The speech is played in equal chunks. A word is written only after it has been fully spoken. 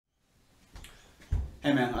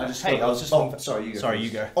Hey man, I just. Hey, I was just. Oh, sorry, you go. Sorry, first.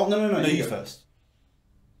 you go. Oh no, you first.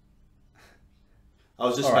 I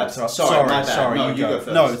was just All right, about. sorry, Sorry, my bad. sorry, No, you you go. go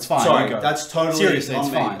first. No, it's fine. Sorry, you go. that's totally Seriously, on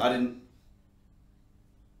it's me. fine. I didn't.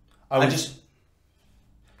 I just.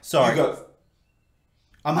 Sorry. You go.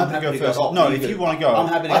 I'm happy to go first. Oh, no, if you want to go, I'm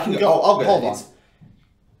happy to I can go. I'll go. Hold on.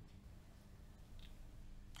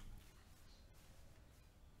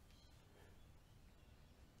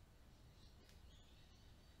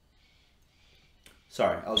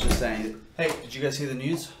 Sorry, I was just saying. Hey, did you guys see the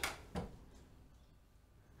news?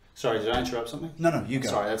 Sorry, did I interrupt something? No, you go.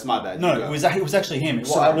 Sorry, that's my bad. No, it was actually him.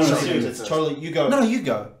 It's Sorry, no, seriously, it's totally. You go. No, you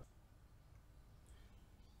go.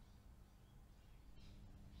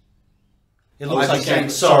 It looks like saying,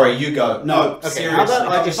 sorry, you go. No, okay. seriously. How about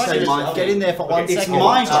I just If I say just my get in there for 1 It's second.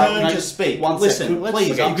 my Can turn I to just speak. One Listen, second,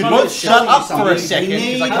 please. okay, I'm you could trying to both shut tell up you for a something. second You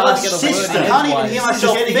because I need can't get a word in assistance. I can't even hear edgewise.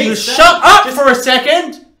 myself think. You shut up for a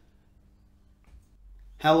second.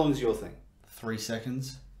 How long is your thing? 3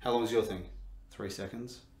 seconds. How long is your thing? 3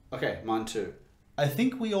 seconds. Okay, mine too. I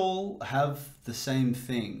think we all have the same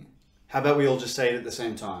thing. How about we all just say it at the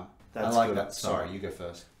same time? I like good. that. Sorry, you go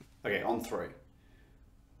first. Okay, on 3.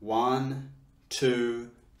 1,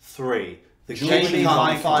 2, 3. The JB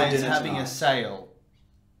Hi-Fi is dinner having tonight. a sale.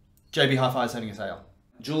 JB Hi-Fi is having a sale.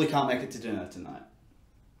 Julie can't make it to dinner tonight.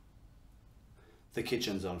 The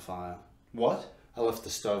kitchen's on fire. What? I left the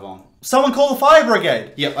stove on. Someone call the fire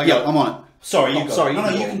brigade. Yep, I'm on it. Sorry, you Oh, go. sorry, no,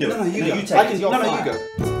 you you can do it. No, you No, go. you take I it. can, You're no, fine. you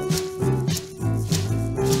go.